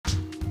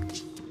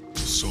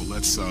So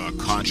let's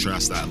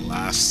contrast that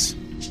last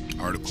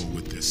article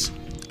with this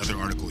other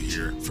article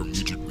here from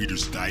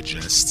Reader's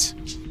Digest,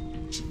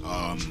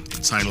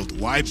 entitled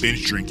 "Why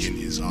Binge Drinking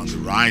is on the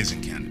Rise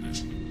in Canada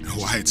and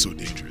Why It's So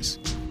Dangerous."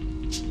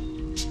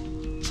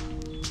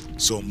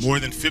 So more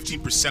than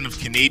 15% of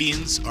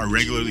Canadians are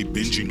regularly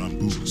binging on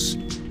booze.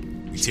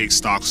 We take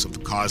stocks of the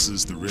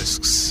causes, the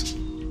risks,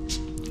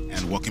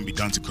 and what can be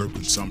done to curb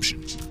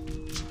consumption.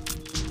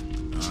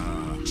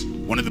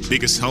 One of the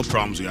biggest health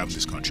problems we have in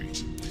this country.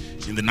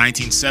 In the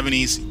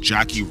 1970s,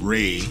 Jackie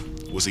Ray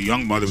was a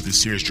young mother with a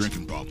serious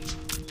drinking problem.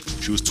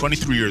 She was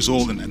 23 years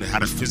old and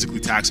had a physically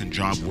taxing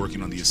job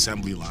working on the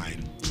assembly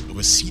line of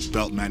a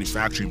seatbelt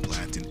manufacturing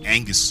plant in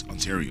Angus,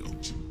 Ontario.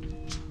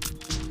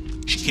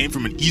 She came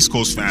from an East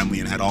Coast family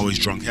and had always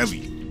drunk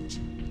heavy.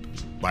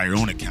 By her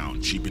own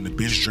account, she'd been a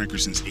binge drinker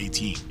since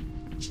 18.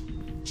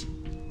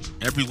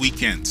 Every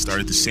weekend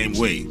started the same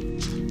way.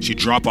 She'd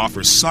drop off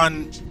her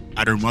son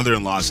at her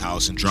mother-in-law's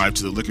house and drive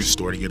to the liquor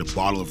store to get a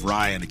bottle of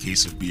rye and a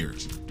case of beer.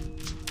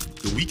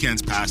 The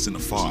weekends passed in a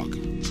fog.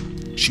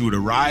 She would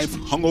arrive,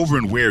 hungover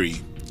and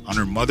weary, on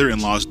her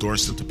mother-in-law's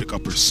doorstep to pick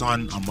up her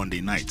son on Monday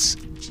nights.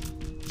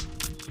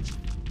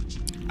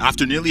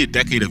 After nearly a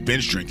decade of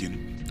binge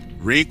drinking,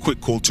 Ray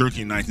quit cold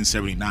turkey in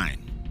 1979,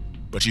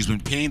 but she's been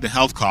paying the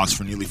health costs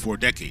for nearly 4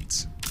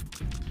 decades.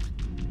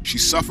 She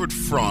suffered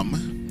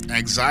from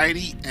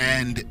anxiety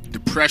and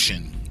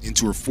depression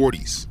into her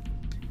 40s.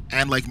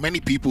 And like many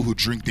people who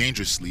drink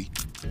dangerously,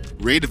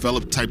 Ray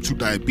developed type 2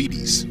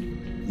 diabetes,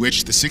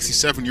 which the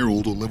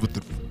 67-year-old will live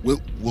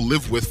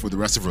with for the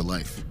rest of her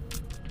life.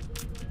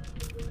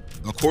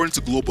 According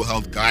to global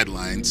health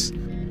guidelines,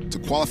 to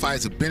qualify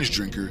as a binge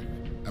drinker,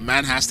 a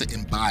man has to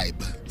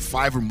imbibe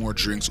 5 or more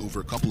drinks over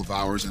a couple of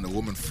hours and a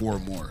woman 4 or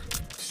more.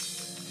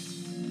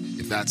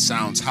 If that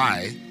sounds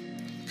high,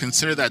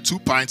 consider that 2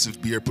 pints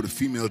of beer put a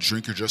female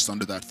drinker just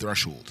under that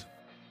threshold.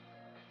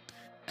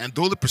 And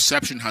though the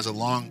perception has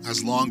long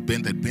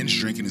been that binge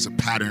drinking is a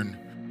pattern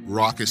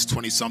raucous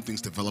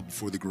 20-somethings develop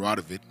before they grow out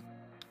of it,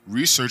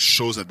 research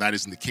shows that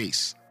isn't the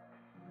case.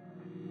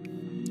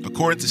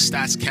 According to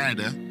Stats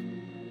Canada,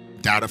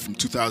 data from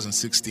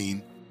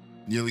 2016,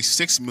 nearly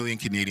 6 million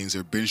Canadians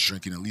are binge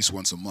drinking at least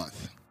once a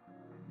month.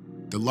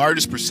 The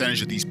largest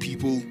percentage of these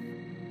people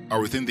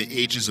are within the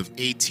ages of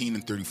 18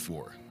 and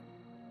 34.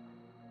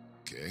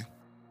 Okay.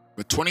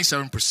 But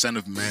 27%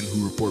 of men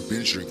who report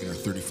binge drinking are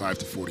 35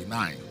 to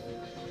 49.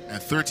 And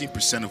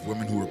 13% of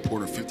women who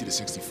report are 50 to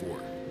 64.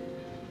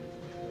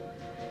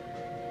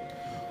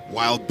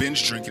 While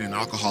binge drinking and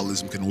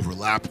alcoholism can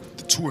overlap,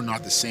 the two are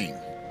not the same.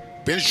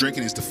 Binge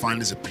drinking is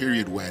defined as a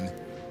period when,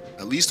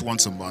 at least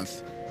once a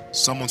month,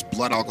 someone's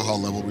blood alcohol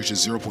level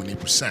reaches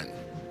 0.8%.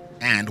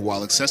 And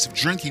while excessive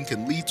drinking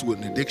can lead to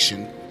an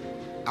addiction,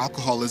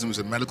 alcoholism is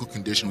a medical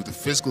condition with a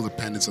physical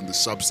dependence on the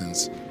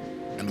substance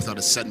and without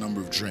a set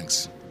number of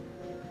drinks.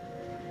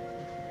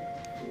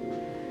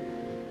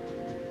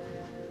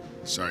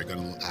 Sorry, got a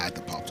little ad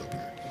that popped up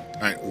here.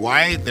 Alright,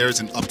 why there's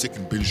an uptick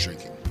in binge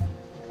drinking.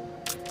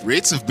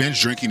 Rates of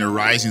binge drinking are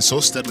rising so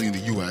steadily in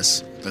the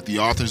US that the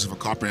authors of a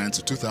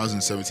comprehensive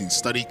 2017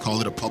 study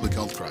called it a public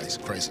health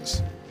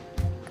crisis.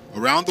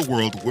 Around the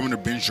world, women are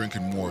binge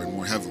drinking more and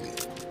more heavily.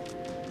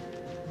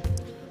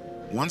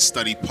 One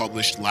study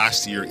published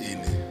last year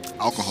in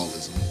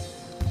Alcoholism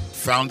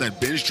found that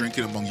binge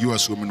drinking among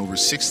US women over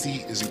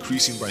 60 is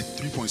increasing by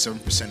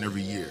 3.7%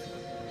 every year.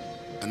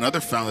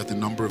 Another found that the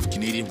number of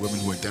Canadian women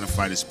who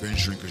identified as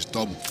binge drinkers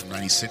doubled from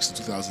 1996 to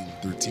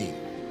 2013.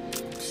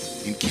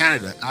 In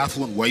Canada,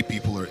 affluent white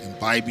people are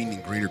imbibing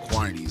in greater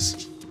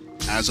quantities,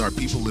 as are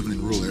people living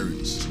in rural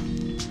areas.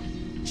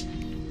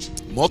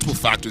 Multiple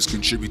factors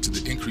contribute to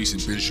the increase in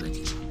binge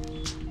drinking.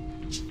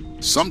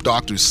 Some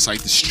doctors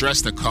cite the stress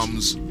that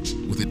comes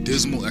with a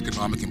dismal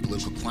economic and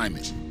political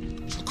climate,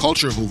 a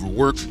culture of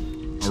overwork,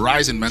 a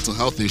rise in mental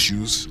health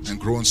issues, and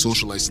growing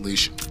social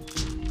isolation.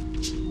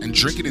 And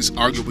drinking is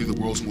arguably the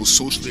world's most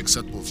socially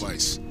acceptable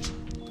vice,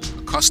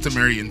 a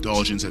customary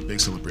indulgence at big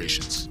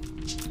celebrations,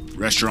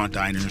 restaurant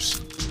diners,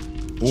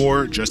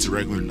 or just a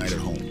regular night at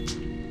home.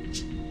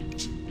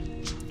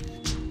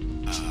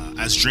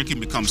 As drinking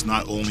becomes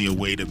not only a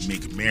way to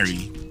make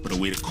merry, but a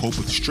way to cope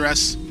with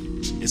stress,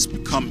 it has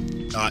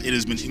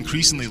been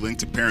increasingly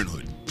linked to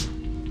parenthood.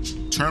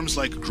 Terms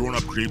like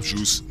grown-up grape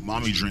juice,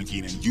 mommy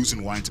drinking, and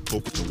using wine to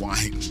cope with the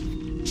wine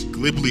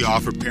glibly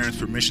offer parents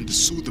permission to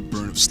soothe the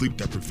burn of sleep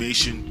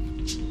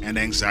deprivation and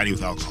anxiety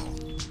with alcohol.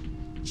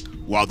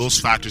 While those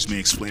factors may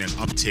explain an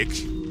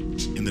uptick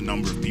in the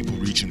number of people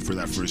reaching for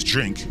that first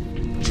drink,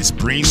 it's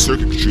brain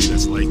circuitry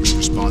that's likely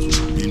responsible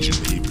for binging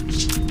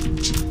behaviors.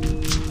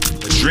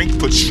 A drink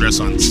puts stress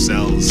on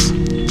cells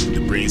in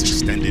the brain's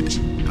extended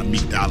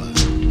amygdala,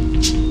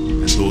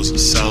 and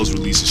those cells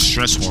release a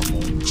stress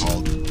hormone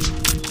called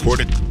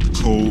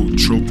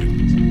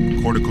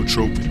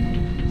corticotropin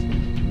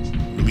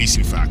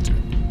releasing factor,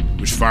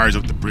 which fires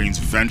up the brain's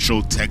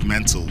ventral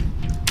tegmental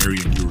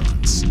area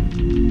neurons.